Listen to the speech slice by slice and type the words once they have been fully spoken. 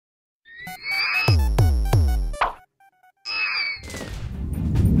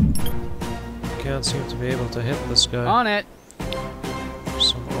can't seem to be able to hit this guy. On it.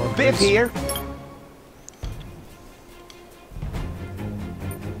 Some odd Biff reason. here.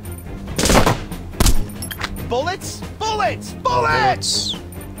 Bullets! Bullets! Bullets!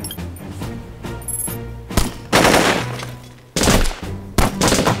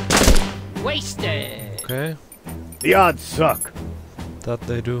 Wasted. Okay. The odds suck. That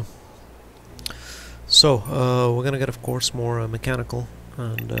they do. So, we're gonna get, of course, more mechanical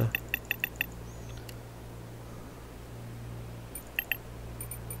and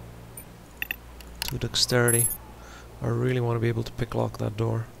to dexterity. I really want to be able to picklock that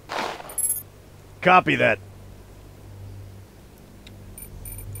door. Copy that.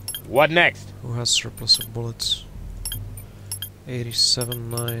 What next? Who has surplus of bullets?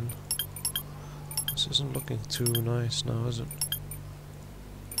 87.9. This isn't looking too nice now, is it?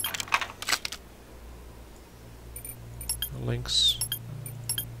 Lynx.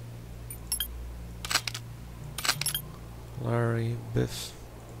 Larry, Biff.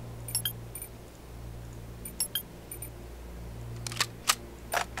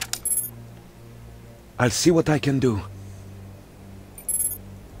 I'll see what I can do.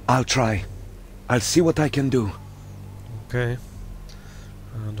 I'll try. I'll see what I can do. Okay.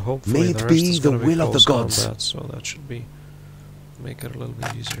 And hopefully May the it rest be is the gonna be will of the close gods. combat, so that should be make it a little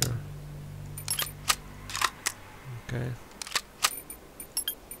bit easier. Okay.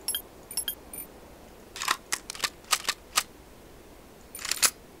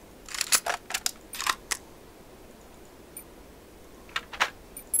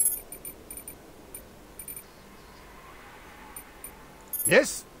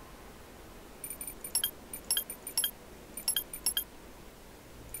 Yes?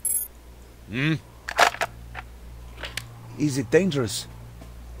 Hmm? Is it dangerous?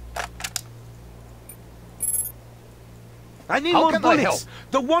 I need How more can I help? bullets!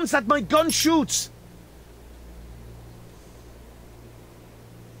 The ones that my gun shoots!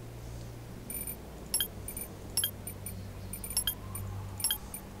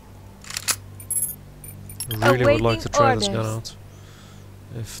 I really would like to Awaiting try this gun orders. out.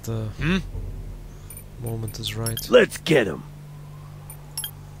 If the moment is right. Let's get him.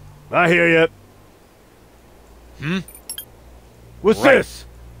 I hear ya. Hmm? What's Right. this?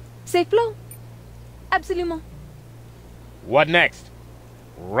 C'est Flo? Absolument. What next?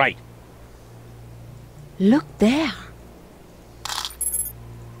 Right. Look there.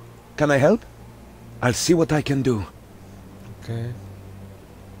 Can I help? I'll see what I can do. Okay.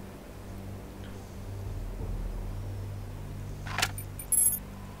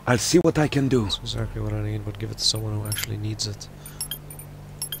 I'll see what I can do. That's exactly what I need, but give it to someone who actually needs it.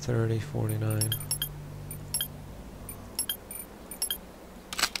 30, 49.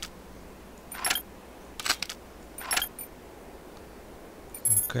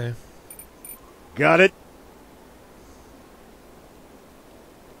 Okay. Got it.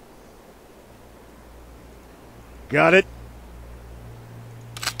 Got it.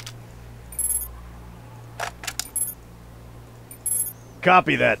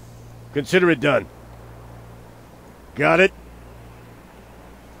 Copy that. Consider it done. Got it.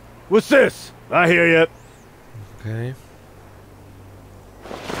 What's this? I hear ya. Okay.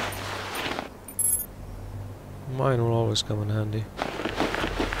 Mine will always come in handy.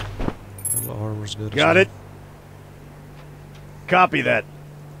 And the armor's good. Got as it. Copy that.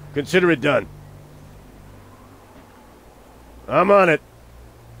 Consider it done. I'm on it.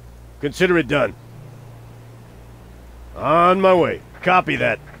 Consider it done. On my way. Copy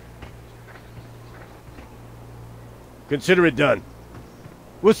that. Consider it done.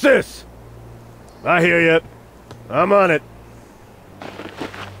 What's this? I hear ya. I'm on it.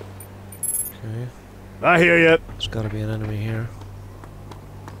 Okay. I hear ya. There's gotta be an enemy here.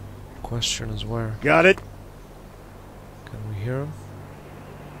 Question is where? Got it. Can we hear him?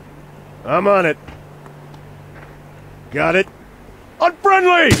 I'm on it. Got it.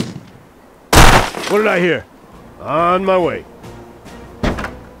 Unfriendly! What did I hear? On my way.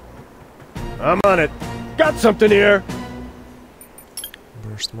 I'm on it. Got something here.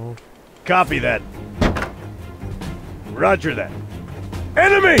 Burst mode. Copy that. Roger that.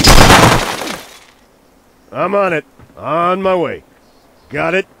 Enemy! I'm on it. On my way.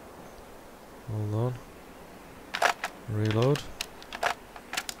 Got it. Hold on. Reload.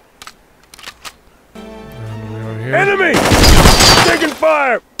 And we are here. Enemy! Taking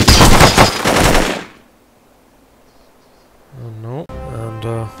fire! Oh no. And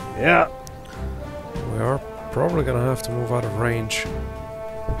Yeah. we are probably gonna have to move out of range.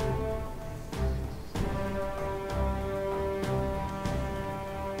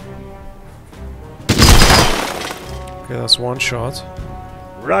 Okay, that's one shot.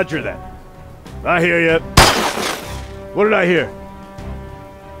 Roger that. I hear you. What did I hear?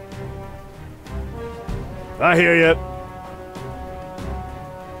 I hear you.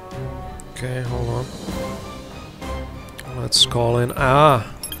 Okay, hold on. Let's call in.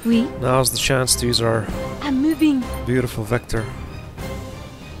 Ah! Oui. Now's the chance to use our I'm moving. beautiful vector.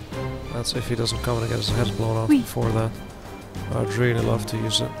 That's if he doesn't come and get his head blown off Oui. before that. I'd really love to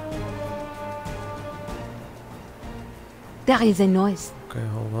use it. There is a noise. Okay,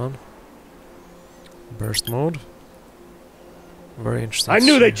 hold on. Burst mode. Very interesting. I to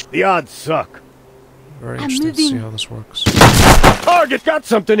knew see. the odds suck. Very I'm interesting to see moving. how this works. Target got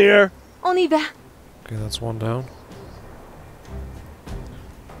something here. On y va. Okay, that's one down.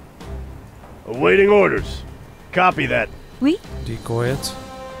 Awaiting orders. Copy that. Oui. Decoy it.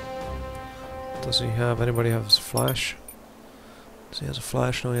 Does he have anybody have his flash? Does he has a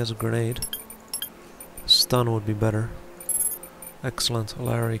flash? No, he has a grenade. Stun would be better. Excellent.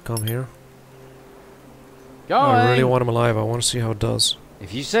 Larry, come here. Going. I really want him alive. I want to see how it does.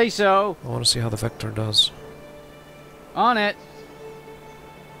 If you say so. I want to see how the vector does. On it.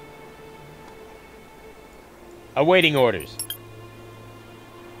 Awaiting orders.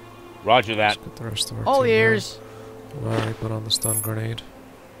 Roger that. Let's get the rest of our All team there. ears. Larry, put on the stun grenade.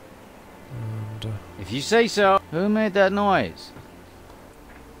 And, If you say so. Who made that noise?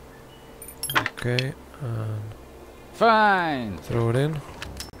 okay, and Fine. throw it in.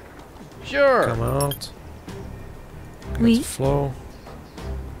 Sure. Come out. Get Oui. the flow.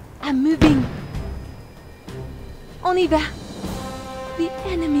 I'm moving. On y va. The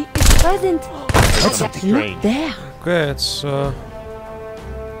enemy is present. That's something Look strange. there. Okay, it's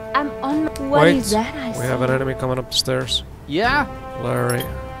I'm on. What wait. is that I We see? have an enemy coming up the stairs. Yeah? Larry.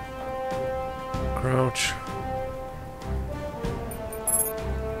 Crouch.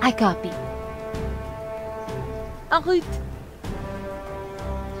 I copy. En route.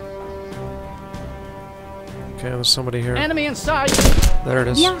 Okay, there's somebody here. Enemy in sight. There it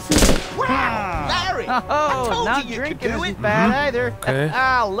is. Bien sûr. Larry! Oh, not you drinking could do isn't it. bad either. Okay.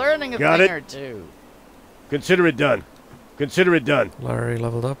 Learning a Got thing it. or two. Consider it done. Consider it done. Larry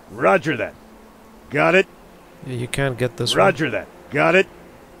leveled up. Roger that. Got it. Yeah, you can't get this Roger that. Got it.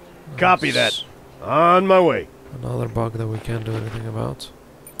 one. Copy That's that. On my way. Another bug that we can't do anything about.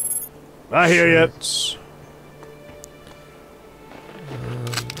 I hear you. Shirts.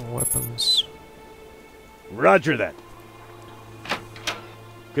 And weapons. Roger that.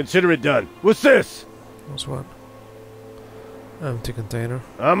 Consider it done. What's this? What's what? Empty container.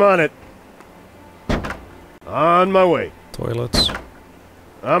 I'm on it. On my way. Toilets.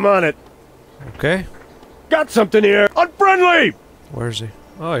 I'm on it. Okay. Got something here. Unfriendly! Where is he?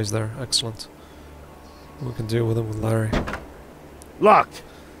 Oh, he's there. Excellent. We can deal with him with Larry. Locked.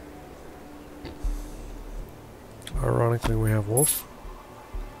 Ironically, we have Wolf.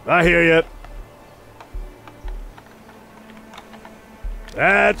 I hear you.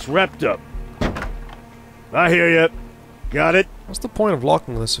 That's wrapped up. I hear you. Got it. What's the point of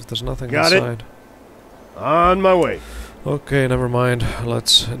locking this if there's nothing Got it. inside? On my way. Okay, never mind.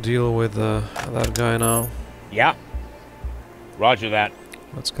 Let's deal with that guy now. Yeah. Roger that.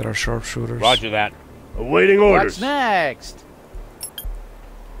 Let's get our sharpshooters. Roger that. Awaiting orders. What's next?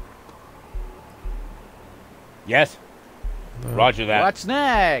 Yes. Roger that. What's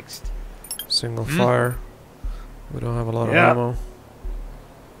next? Single fire. We don't have a lot of Yeah. ammo.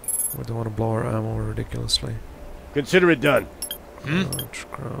 We don't want to blow our ammo ridiculously. Consider it done. Crouch,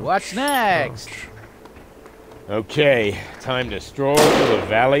 crouch, What's next? crouch. Okay, time to stroll through the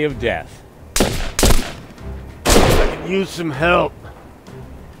Valley of Death. I could use some help.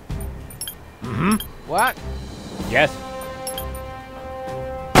 What? Yes.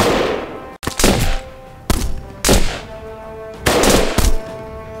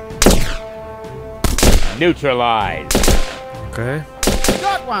 Neutralize. Okay.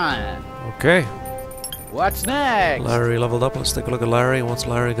 Got one. Okay. What's next? Larry leveled up. Let's take a look at Larry. What's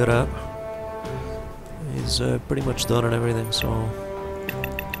Larry good at? He's pretty much done at everything, so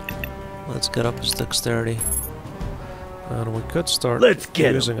let's get up his dexterity. And we could start Let's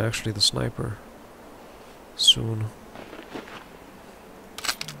get using actually the sniper soon.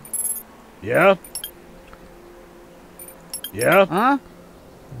 Yeah? Yeah? Huh?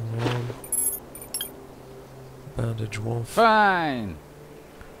 Bandage Wolf. Fine.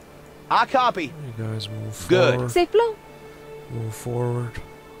 I copy. You guys move Good. forward. C'est Flo. Move forward.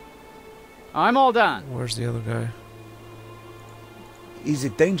 I'm all done. Where's the other guy? Is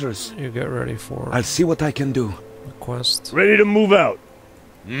it dangerous? You get ready for I'll see what I can do. the quest. Ready to move out.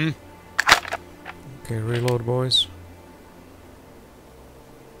 Okay, reload, boys.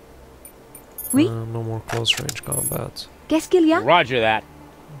 Oui. No more close range combat. Qu'est-ce qu'il y a? Roger that.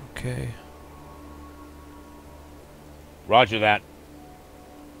 Okay. Roger that.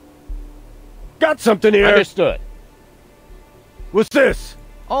 Got something here. Understood. What's this?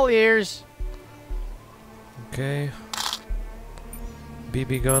 All ears. Okay.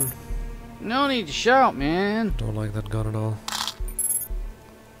 BB gun. No need to shout, man. Don't like that gun at all.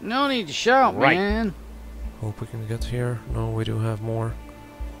 No need to shout, Right. man. Hope we can get here. No, we do have more.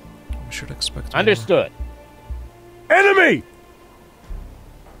 We should expect more. Understood. Enemy!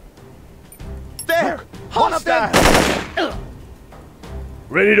 There! One of them!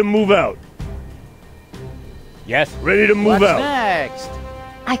 Ready to move out. Yes. Ready to move What's out. next?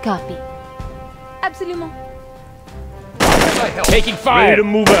 I copy. Absolument. Taking Ready fire. to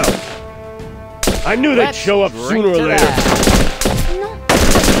move out. I knew they'd Let's show up drink sooner or to later. that.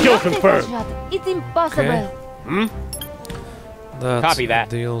 No. Kill Not confirmed. such that. It's impossible. Okay. That Copy that.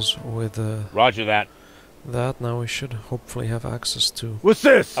 deals with Roger that. that. Now we should hopefully have access to What's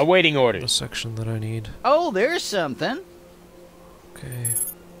this? Awaiting the orders. section that I need. Oh, there's something. Okay.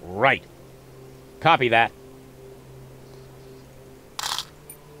 Right. Copy that.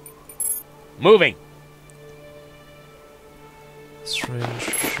 Moving. Strange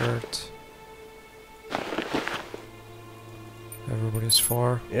shirt. Everybody's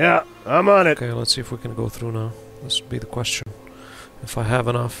far. Yeah, I'm on it. Okay, let's see if we can go through now. This would be the question. If I have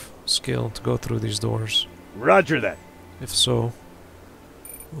enough skill to go through these doors. Roger that. If so,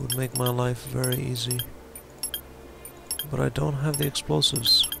 it would make my life very easy. But I don't have the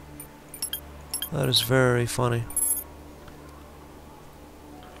explosives. That is very funny.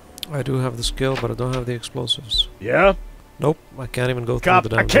 I do have the skill, but I don't have the explosives. Yeah? Nope, I can't even go Cop, through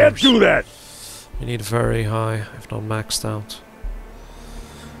the I damn can't doors. do that. You need very high, if not maxed out.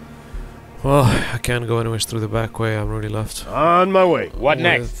 Well, I can't go anyways through the back way. I'm really left. On my way. What with,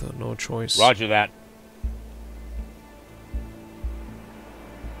 next? no choice. Roger that.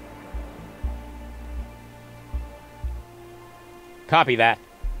 Copy that.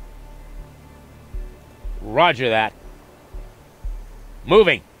 Roger that.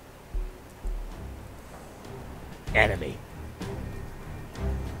 Moving. Enemy.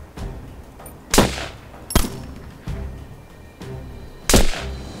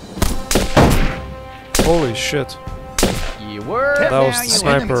 Holy shit. You were. That was now the you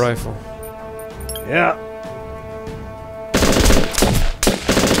sniper win. rifle. Yeah.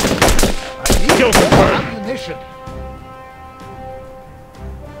 Kill confirmed. Ammunition.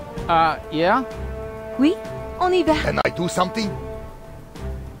 Yeah? Oui, on y va. Can I do something?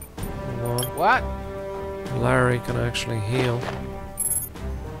 Hold on. What? Larry can actually heal.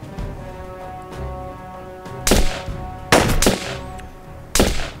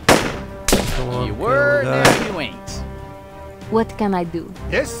 Come on, You kill were, the guy. now you ain't. What can I do?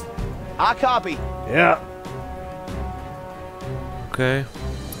 Yes? I copy. Yeah. Okay.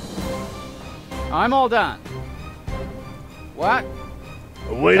 I'm all done. What?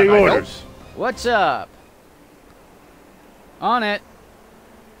 Awaiting Can I help? orders. What's up? On it.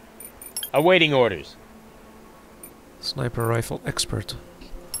 Awaiting orders. Sniper rifle expert.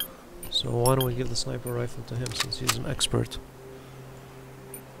 So why don't we give the sniper rifle to him since he's an expert?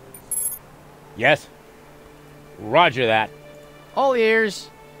 Yes. Roger that. All ears.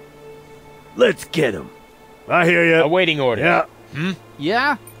 Let's get him. I hear you. Awaiting orders. Yeah.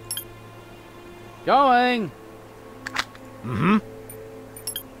 Yeah? Going. Mm-hmm.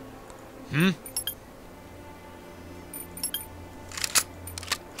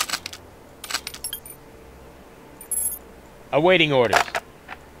 Awaiting orders.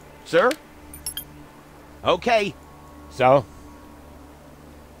 Sir? Okay. So?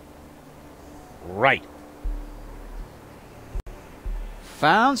 Right.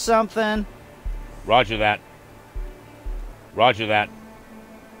 Found something. Roger that. Roger that.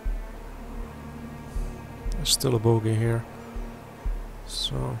 There's still a bogey here.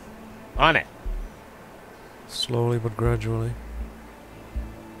 So, On it. slowly but gradually.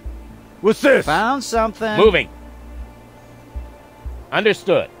 What's this? Found something. Moving.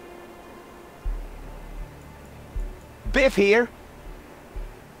 Understood. Biff here.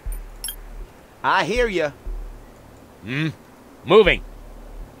 I hear you. Moving.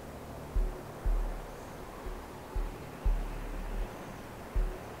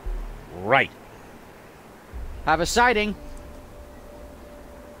 Right. Have a sighting.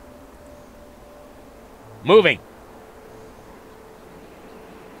 Moving.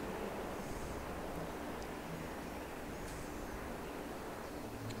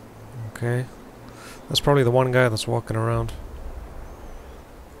 Okay. That's probably the one guy that's walking around.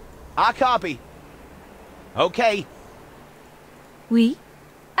 I copy. Okay. Oui,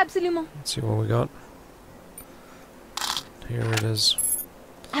 absolument. Let's see what we got. Here it is.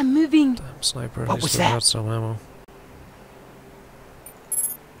 I'm moving. Damn sniper. What At was least we that? got some ammo.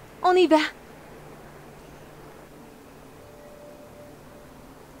 On y va.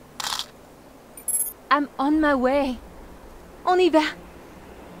 I'm on my way. On y va.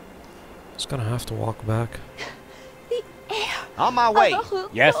 Just gonna have to walk back. The air On my way. over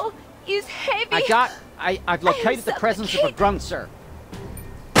Yes. Hugo is heavy. I've located the presence of a grunt, sir.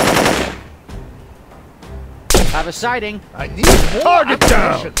 Have a sighting. I need more target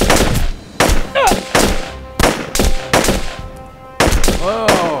down.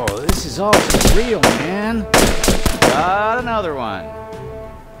 Whoa, this is all too real, man. Got another one.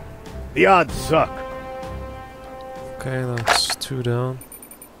 The odds suck. Okay, that's 2 down.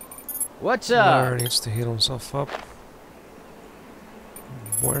 What's Blair up? needs to heal himself up.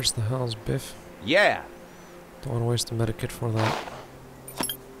 Where's the hell's Biff? Yeah. Don't want to waste the medikit for that.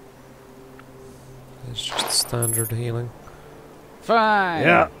 It's just standard healing. Fine.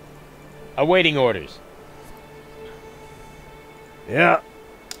 Yeah. Awaiting orders. Yeah.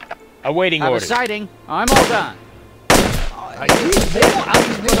 Awaiting Have a orders. sighting. I'm all done. I need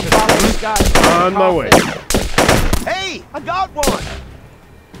more Put a bottle of scotch. on my way. Hey, I got one.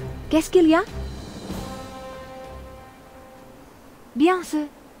 Qu'est-ce qu'il y a? Bien, sir.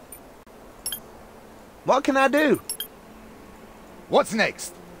 What can I do? What's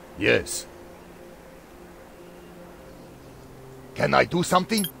next? Yes. Can I do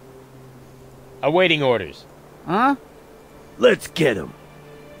something? Awaiting orders. Huh? Let's get him.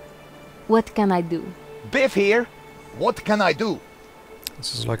 What can I do? Biff here. What can I do?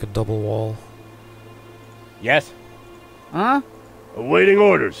 This is like a double wall. Yes. Huh? Awaiting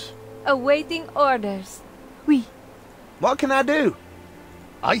orders. Awaiting orders. Oui. What can I do?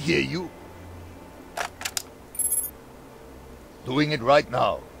 I hear you. Doing it right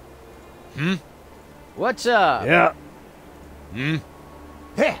now. What's up? Yeah.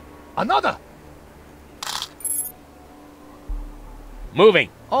 Hey, another! Moving.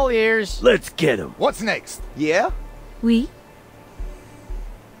 All ears. Let's get him. What's next? Yeah? Oui.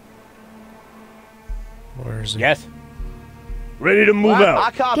 Where is he? Yes. Ready to move What? out.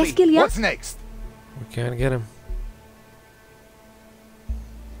 I copy. Qu'est-ce qu'il y a? What's next? We can't get him.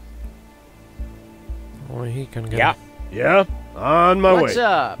 Only he can get Yeah. him. Yeah. On my What's way.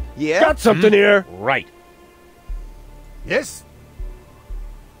 up? Yeah? Got something here. Right. Yes?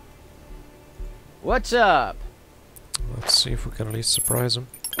 What's up? Let's see if we can at least surprise him.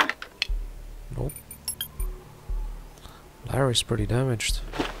 Nope. Larry's pretty damaged.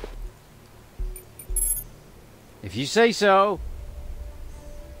 If you say so.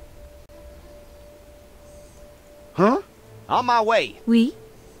 Huh? On my way. Oui.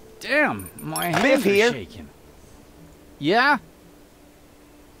 Damn, my hands Biff are here. shaking. Yeah?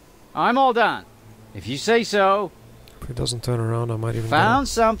 I'm all done. If you say so. If he doesn't turn around, I might even Found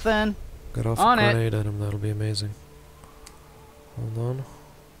something. get off on a it. grenade at him. That'll be amazing. Hold on.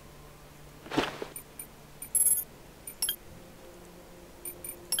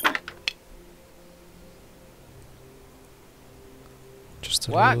 Just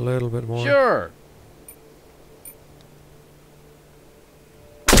a What? little bit more. Sure.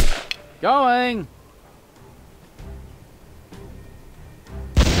 Going.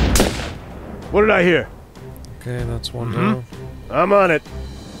 What did I hear? Okay, that's one down. I'm on it.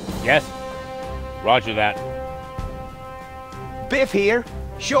 Yes. Roger that. Biff here.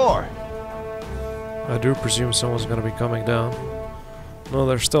 Sure. I do presume someone's gonna be coming down. No,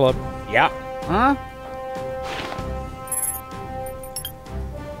 they're still up. Yeah. Huh?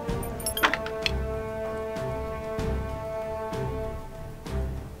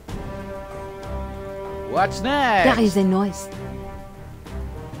 What's next? There is a noise.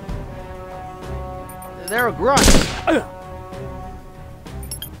 They're a grunt.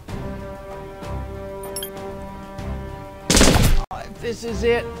 If this is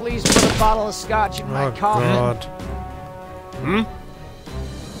it, please put a bottle of scotch in my Oh coffin. god.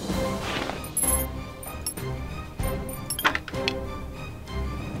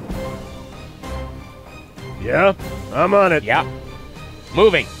 Yeah. I'm on it. Yeah.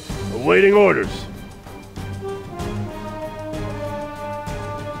 Moving. Awaiting orders.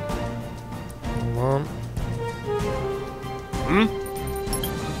 Hold on.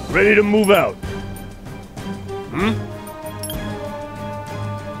 Ready to move out.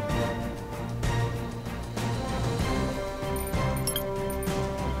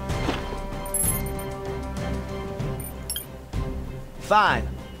 Fine.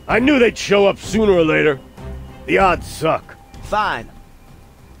 I knew they'd show up sooner or later. The odds suck. Fine.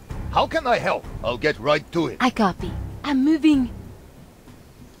 How can I help? I'll get right to it. I copy. I'm moving.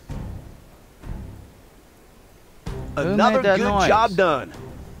 Another made that good noise? job done.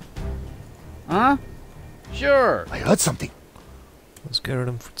 Huh? Sure. I heard something. Let's get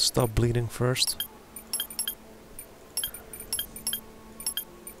them to stop bleeding first.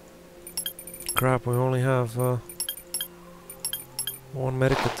 Crap, we only have one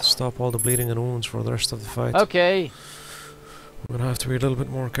medikit to stop all the bleeding and wounds for the rest of the fight. Okay. We're gonna have to be a little bit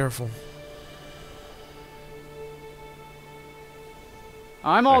more careful.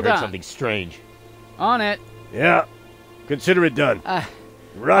 I'm I all heard done. something strange. On it. Yeah. Consider it done.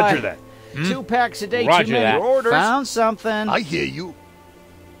 Roger that. 2 packs a day, Roger too many. that. Your orders. Found something. I hear you.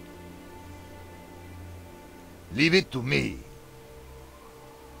 Leave it to me.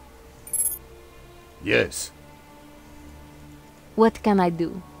 Yes. What can I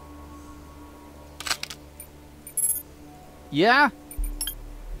do? Yeah?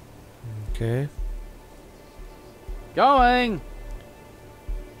 Okay. Going.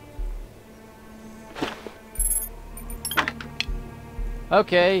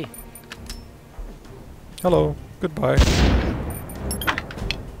 Okay. Hello. Goodbye.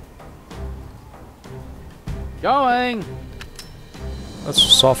 Going. Let's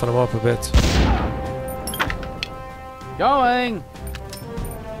soften him up a bit. Going.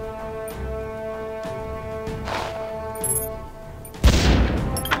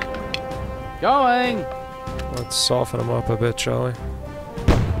 Going. Let's soften him up a bit, shall we?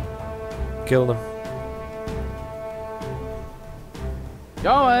 Kill them.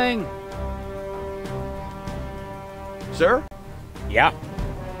 Going. Sir? Yeah.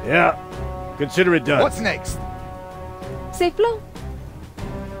 Yeah. Consider it done. What's next? Safe flow.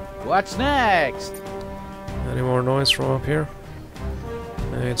 What's next? Any more noise from up here?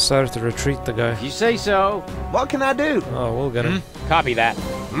 He decided to retreat, the guy. If you say so. What can I do? Oh, we'll get him. Copy that.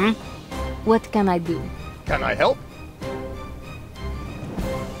 What can I do? Can I help?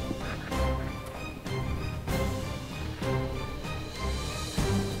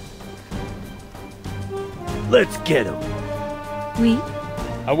 Let's get him. Oui.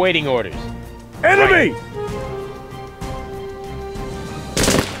 Awaiting orders. Enemy!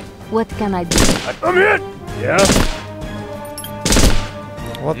 What can I do? I'm hit! Yeah.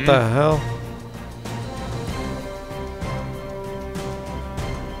 What the hell?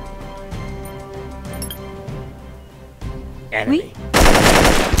 Enemy. Oui.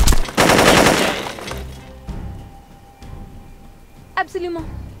 Absolument.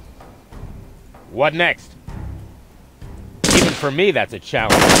 What next? Even for me, that's a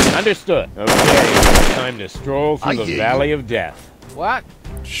challenge. Understood. Okay, time to stroll I through the hear Valley you. of Death. What?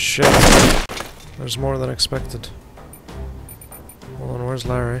 Shit. There's more than expected. Hold on, where's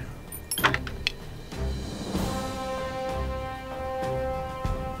Larry?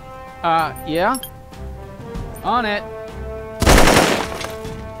 Yeah? On it.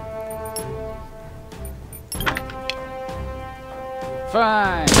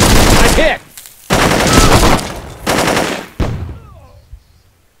 Fine. I'm hit!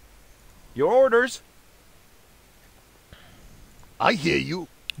 Your orders. I hear you.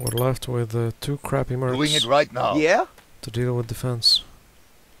 We're left with 2 crappy Doing it mercs right now. Yeah? to deal with defense.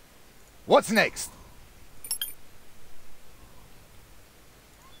 What's next?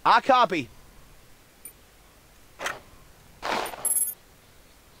 I copy.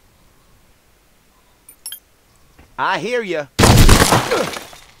 I hear you.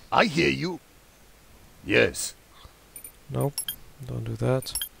 I hear you. Yes. Nope, don't do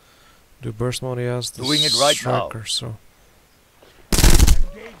that. Do burst mode, he has the Doing it right now. striker, so...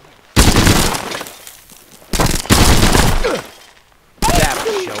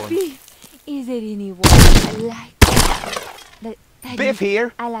 Biff, is there anyone I like? That Biff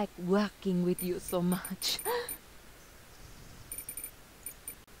here. I like working with you so much.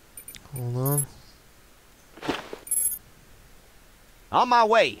 Hold on. On my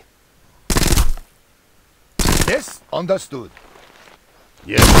way. Yes, understood.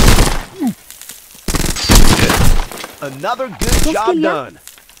 Yes. Another good job qu'il y a? done.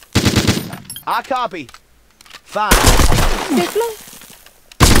 I copy. Fine. C'est flow.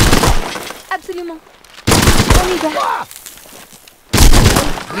 Absolument. On y va.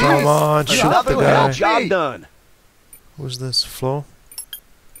 Come on, shoot the Another guy. good job done. Who's this? Flo?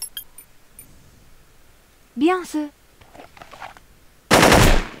 Bien, sir.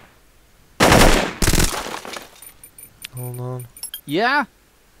 Hold on. Yeah?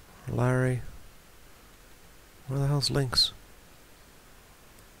 Larry. Where the hell's Lynx?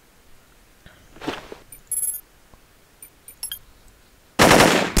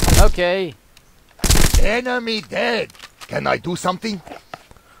 Okay. Enemy dead. Can I do something?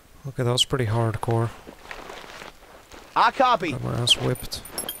 Okay, that was pretty hardcore. I copy. Got my ass whipped.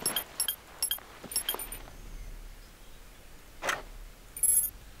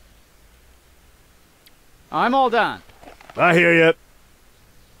 I'm all done. I hear you.